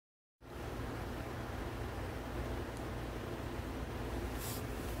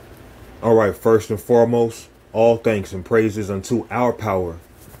All right, first and foremost, all thanks and praises unto our power,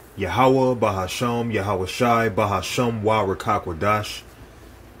 Yahweh, Bahasham, Yahweh Shai, Bahasham, Wa Rakakwadash.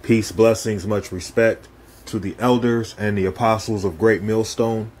 Peace, blessings, much respect to the elders and the apostles of Great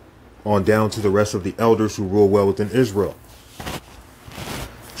Millstone, on down to the rest of the elders who rule well within Israel.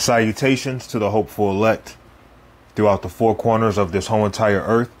 Salutations to the hopeful elect throughout the four corners of this whole entire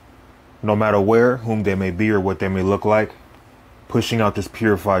earth, no matter where, whom they may be or what they may look like, pushing out this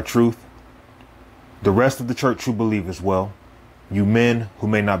purified truth. The rest of the church true believe as well. You men who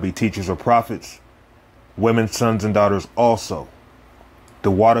may not be teachers or prophets, women, sons, and daughters also. The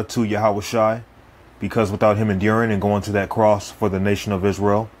water to Yahweh Shai, because without him enduring and going to that cross for the nation of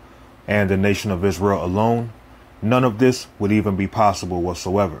Israel and the nation of Israel alone, none of this would even be possible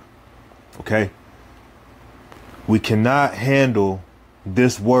whatsoever. Okay? We cannot handle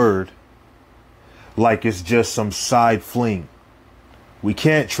this word like it's just some side fling. We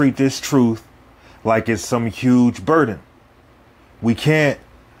can't treat this truth like it's some huge burden. We can't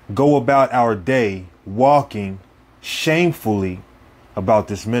go about our day walking shamefully about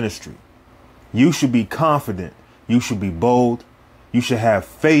this ministry. You should be confident. You should be bold. You should have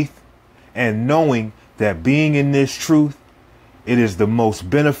faith and knowing that being in this truth, it is the most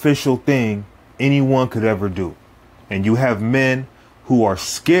beneficial thing anyone could ever do. And you have men who are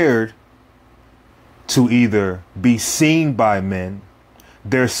scared to either be seen by men.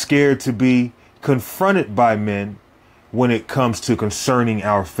 They're scared to be confronted by men when it comes to concerning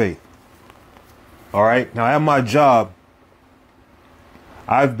our faith. All right. Now, at my job,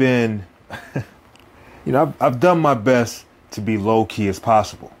 I've been, I've done my best to be low key as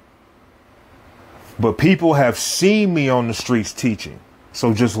possible. But people have seen me on the streets teaching.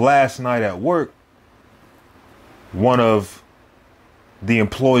 So just last night at work, one of the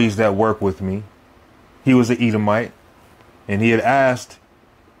employees that work with me, he was an Edomite, and he had asked,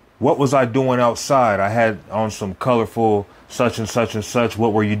 what was I doing outside? I had on some colorful such and such and such.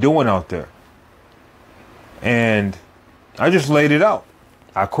 What were you doing out there? And I just laid it out.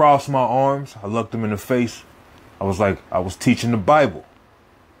 I crossed my arms. I looked him in the face. I was like, I was teaching the Bible.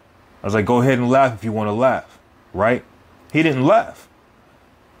 I was like, go ahead and laugh if you want to laugh, right? He didn't laugh.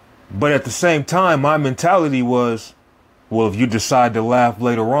 But at the same time, my mentality was, well, if you decide to laugh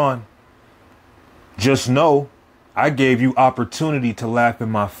later on, just know I gave you opportunity to laugh in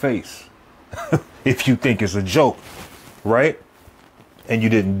my face if you think it's a joke, right? And you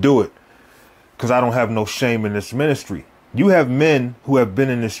didn't do it because I don't have no shame in this ministry. You have men who have been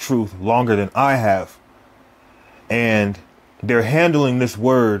in this truth longer than I have, and they're handling this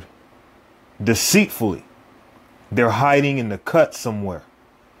word deceitfully. They're hiding in the cut somewhere.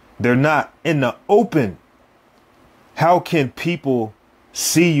 They're not in the open. How can people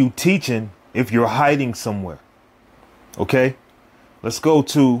see you teaching if you're hiding somewhere? Okay, let's go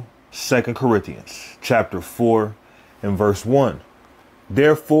to 2 Corinthians chapter 4 and verse 1.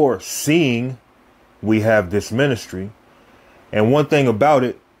 Therefore, seeing we have this ministry, and one thing about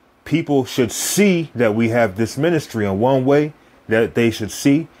it, people should see that we have this ministry. And one way that they should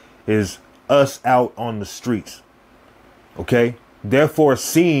see is us out on the streets. OK, therefore,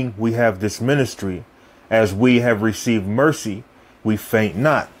 seeing we have this ministry, as we have received mercy, we faint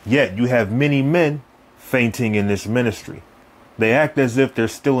not. Yet you have many men fainting in this ministry. They act as if they're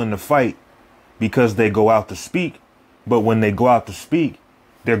still in the fight because they go out to speak. But when they go out to speak,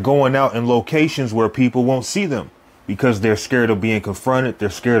 they're going out in locations where people won't see them because they're scared of being confronted. They're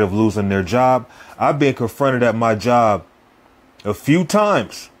scared of losing their job. I've been confronted at my job a few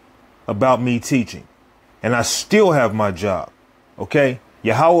times about me teaching, and I still have my job. OK,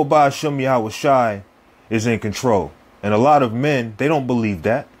 Yahweh Ba'ashem Yahweh Shai is in control. And a lot of men, they don't believe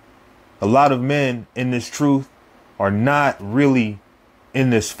that. A lot of men in this truth are not really in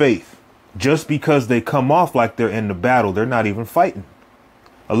this faith. Just because they come off like they're in the battle, they're not even fighting.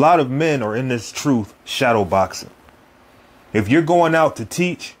 A lot of men are in this truth shadow boxing. If you're going out to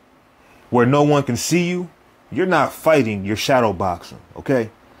teach where no one can see you, you're not fighting, you're shadow boxing.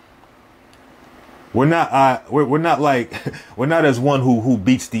 OK, we're not we're not as one who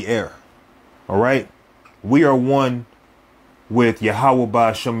beats the air. All right. We are one with Yahweh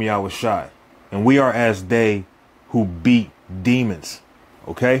Ba'ashem Yahweh Shai, and we are as they who beat demons.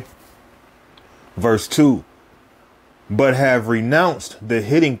 OK, verse 2. But have renounced the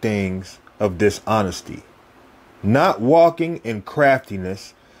hidden things of dishonesty, not walking in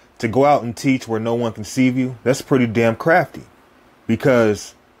craftiness, to go out and teach where no one can see you. That's pretty damn crafty,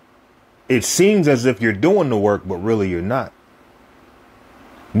 because it seems as if you're doing the work, but really you're not.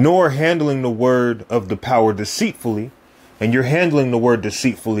 Nor handling the word of the power deceitfully. And you're handling the word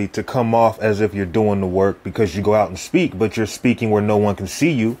deceitfully to come off as if you're doing the work because you go out and speak, but you're speaking where no one can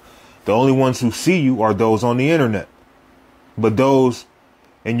see you. The only ones who see you are those on the internet. But those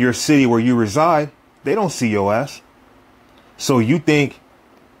in your city where you reside, they don't see your ass. So you think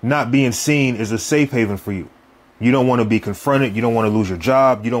not being seen is a safe haven for you. You don't want to be confronted. You don't want to lose your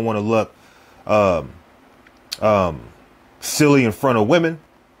job. You don't want to look silly in front of women.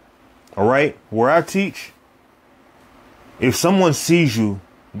 All right. Where I teach, if someone sees you,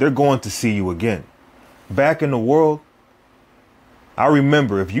 they're going to see you again. Back in the world, I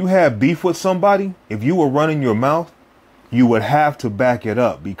remember if you had beef with somebody, if you were running your mouth, you would have to back it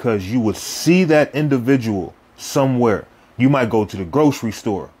up because you would see that individual somewhere. You might go to the grocery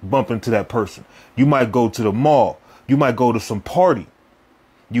store, bump into that person. You might go to the mall. You might go to some party.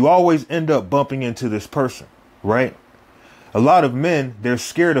 You always end up bumping into this person, right? A lot of men, they're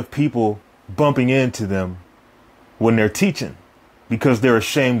scared of people bumping into them when they're teaching because they're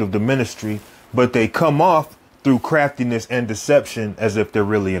ashamed of the ministry, but they come off through craftiness and deception as if they're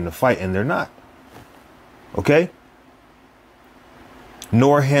really in the fight, and they're not. Okay?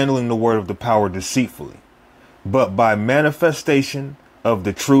 Nor handling the word of the power deceitfully, but by manifestation of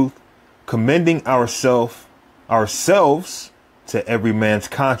the truth, commending ourselves to every man's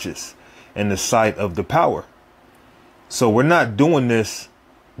conscience in the sight of the power. So we're not doing this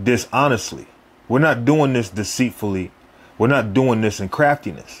dishonestly. We're not doing this deceitfully. We're not doing this in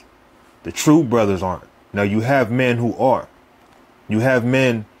craftiness. The true brothers aren't. Now you have men who are. You have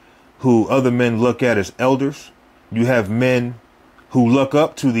men who other men look at as elders. You have men who look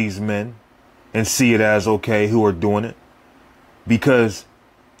up to these men and see it as okay, who are doing it because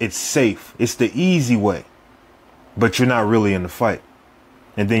it's safe. It's the easy way, but you're not really in the fight.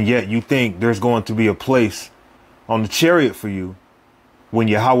 And then yet you think there's going to be a place on the chariot for you when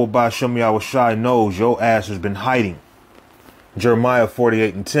Yahweh Ba'Shem Yahushai knows your ass has been hiding. Jeremiah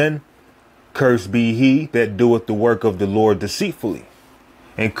 48:10, cursed be he that doeth the work of the Lord deceitfully,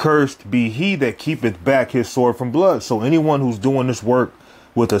 and cursed be he that keepeth back his sword from blood. So anyone who's doing this work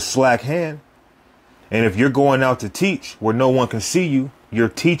with a slack hand, and if you're going out to teach where no one can see you, you're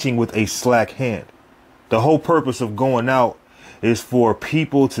teaching with a slack hand. The whole purpose of going out is for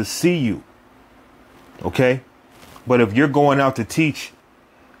people to see you. Okay? But if you're going out to teach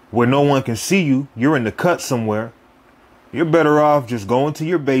where no one can see you, you're in the cut somewhere, you're better off just going to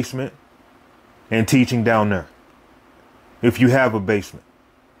your basement and teaching down there. If you have a basement.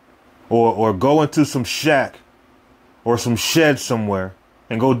 Or go into some shack or some shed somewhere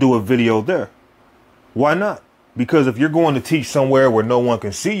and go do a video there. Why not? Because if you're going to teach somewhere where no one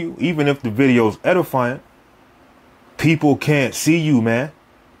can see you, even if the video's edifying, people can't see you, man.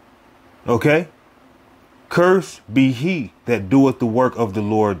 Okay? Cursed be he that doeth the work of the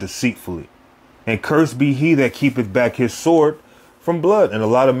Lord deceitfully, and cursed be he that keepeth back his sword from blood. And a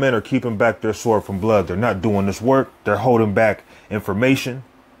lot of men are keeping back their sword from blood. They're not doing this work. They're holding back information.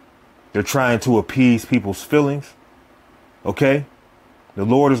 They're trying to appease people's feelings. Okay? The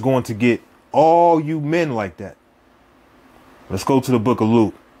Lord is going to get all you men like that. Let's go to the book of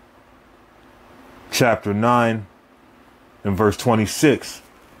Luke, chapter 9 and verse 26.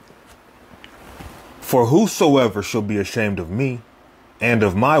 For whosoever shall be ashamed of me and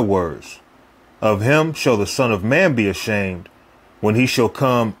of my words, of him shall the Son of Man be ashamed when he shall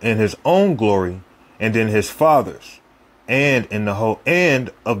come in his own glory and in his Father's and in the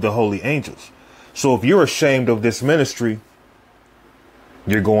and of the holy angels. So if you're ashamed of this ministry,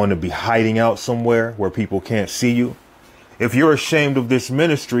 you're going to be hiding out somewhere where people can't see you. If you're ashamed of this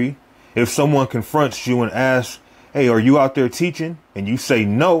ministry, if someone confronts you and asks, hey, are you out there teaching? And you say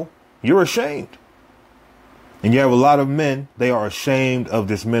no, you're ashamed. And you have a lot of men, they are ashamed of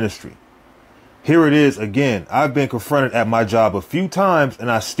this ministry. Here it is again. I've been confronted at my job a few times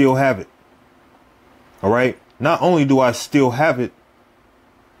and I still have it. All right. Not only do I still have it,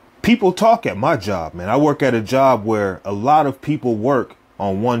 people talk at my job, man. I work at a job where a lot of people work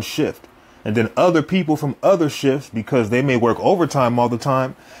on one shift, and then other people from other shifts, because they may work overtime all the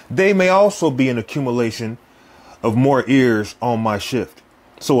time, they may also be an accumulation of more ears on my shift.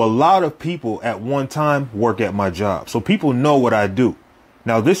 So a lot of people at one time work at my job. So people know what I do.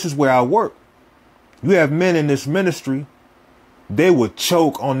 Now, this is where I work. You have men in this ministry, they would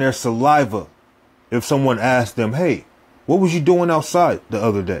choke on their saliva if someone asked them, hey, what was you doing outside the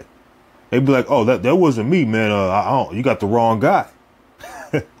other day? They'd be like, oh, that wasn't me, man. You got the wrong guy.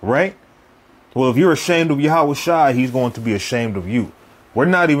 Right? Well, if you're ashamed of Yahweh Shai, he's going to be ashamed of you. We're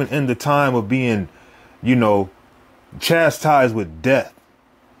not even in the time of being, chastised with death.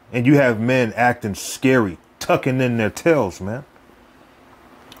 And you have men acting scary, tucking in their tails, man.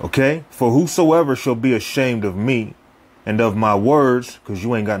 Okay? For whosoever shall be ashamed of me and of my words, because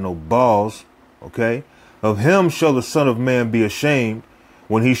you ain't got no balls, okay? Of him shall the Son of Man be ashamed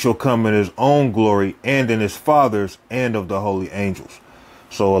when he shall come in his own glory and in his Father's and of the holy angels.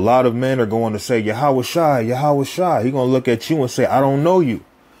 So a lot of men are going to say, Yahweh Shai, Yahweh Shai. He's going to look at you and say, I don't know you,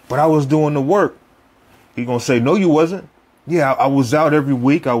 but I was doing the work. He's going to say, no, you wasn't. Yeah, I was out every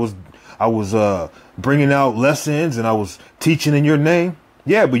week. I was bringing out lessons and I was teaching in your name.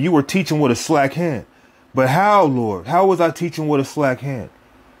 Yeah, but you were teaching with a slack hand. But how, Lord? How was I teaching with a slack hand?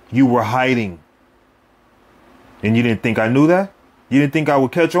 You were hiding. And you didn't think I knew that? You didn't think I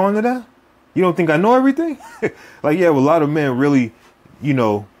would catch on to that? You don't think I know everything? Like, yeah, well, a lot of men really, you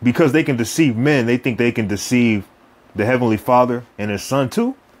know, because they can deceive men, they think they can deceive the Heavenly Father and his Son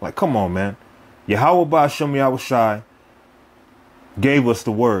too. Like, come on, man. Yahweh Ba'ashem Yahweh Shai gave us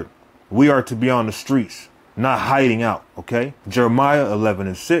the word. We are to be on the streets, not hiding out. Okay. Jeremiah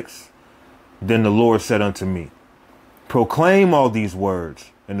 11:6. Then the Lord said unto me, proclaim all these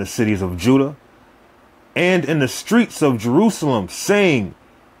words in the cities of Judah and in the streets of Jerusalem, saying,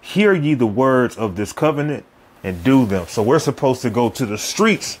 hear ye the words of this covenant and do them. So we're supposed to go to the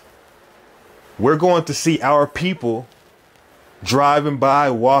streets. We're going to see our people driving by,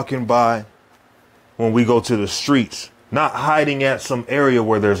 walking by when we go to the streets, not hiding at some area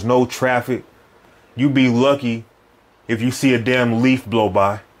where there's no traffic. You be lucky if you see a damn leaf blow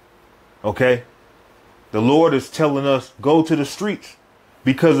by. OK, the Lord is telling us, go to the streets,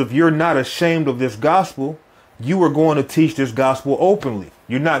 because if you're not ashamed of this gospel, you are going to teach this gospel openly.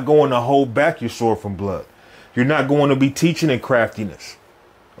 You're not going to hold back your sword from blood. You're not going to be teaching in craftiness.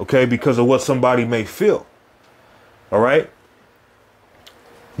 OK, because of what somebody may feel. All right.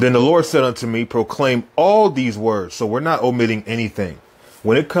 Then the Lord said unto me, proclaim all these words. So we're not omitting anything.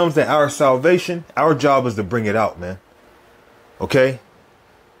 When it comes to our salvation, our job is to bring it out, man. OK.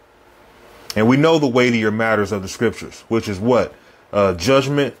 And we know the weightier matters of the scriptures, which is what?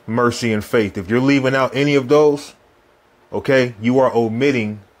 Judgment, mercy, and faith. If you're leaving out any of those, OK, you are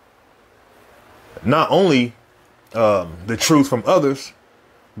omitting not only the truth from others,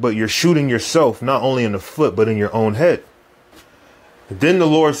 but you're shooting yourself not only in the foot, but in your own head. Then the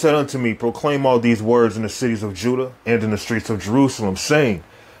Lord said unto me, proclaim all these words in the cities of Judah and in the streets of Jerusalem, saying,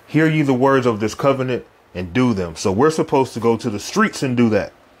 hear ye the words of this covenant and do them. So we're supposed to go to the streets and do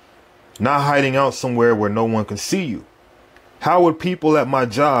that, not hiding out somewhere where no one can see you. How would people at my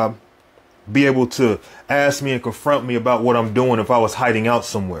job be able to ask me and confront me about what I'm doing if I was hiding out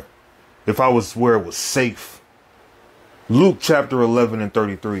somewhere, if I was where it was safe? Luke chapter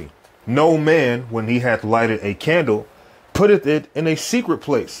 11:33. No man, when he hath lighted a candle, putteth it in a secret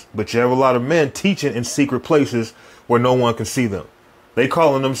place. But you have a lot of men teaching in secret places where no one can see them. They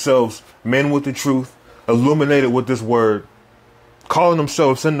calling themselves men with the truth, illuminated with this word, calling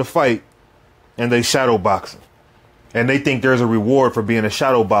themselves in the fight, and they shadow boxing. And they think there's a reward for being a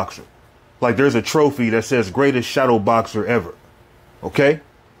shadow boxer. Like there's a trophy that says greatest shadow boxer ever. Okay?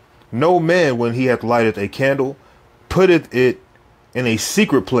 No man, when he hath lighted a candle, putteth it in a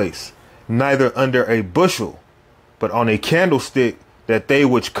secret place, neither under a bushel, but on a candlestick, that they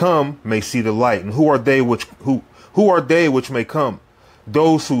which come may see the light. And who are they which may come?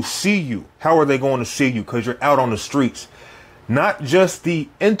 Those who see you. How are they going to see you? Because you're out on the streets. Not just the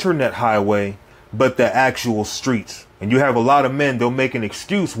internet highway, but the actual streets. And you have a lot of men, they'll make an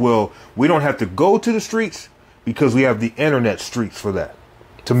excuse. Well, we don't have to go to the streets because we have the internet streets for that,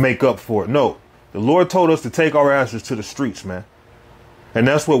 to make up for it. No, the Lord told us to take our asses to the streets, man. And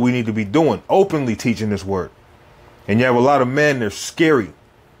that's what we need to be doing, openly teaching this word. And you have a lot of men, they're scary.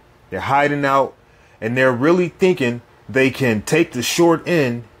 They're hiding out and they're really thinking they can take the short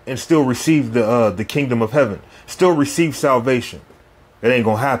end and still receive the kingdom of heaven, still receive salvation. It ain't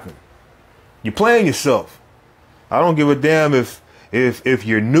gonna happen. You're playing yourself. I don't give a damn if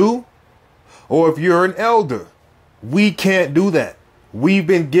you're new or if you're an elder. We can't do that. We've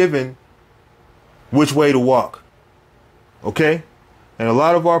been given which way to walk. Okay? And a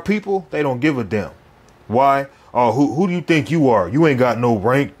lot of our people, they don't give a damn. Why? Oh, who do you think you are? You ain't got no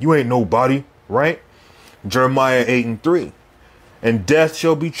rank. You ain't nobody, right? Jeremiah 8:3. And death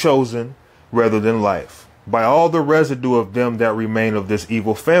shall be chosen rather than life, by all the residue of them that remain of this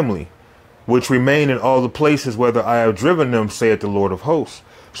evil family, which remain in all the places whither I have driven them, saith the Lord of hosts.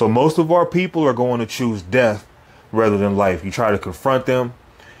 So most of our people are going to choose death rather than life. You try to confront them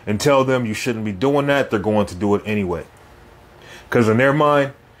and tell them you shouldn't be doing that, they're going to do it anyway. Because in their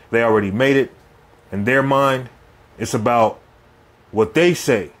mind, they already made it. In their mind, it's about what they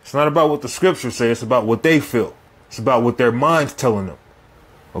say. It's not about what the scriptures say. It's about what they feel. It's about what their mind's telling them.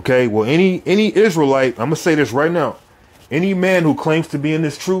 Okay, well, any Israelite, I'm going to say this right now. Any man who claims to be in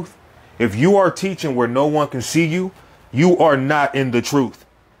this truth, if you are teaching where no one can see you, you are not in the truth.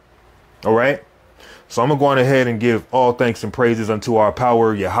 All right. So I'm going to go on ahead and give all thanks and praises unto our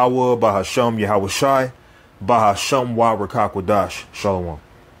power, Yahweh, Bahasham, Yahweh Shai, Bahasham, Wa Rakakwadash. Shalom.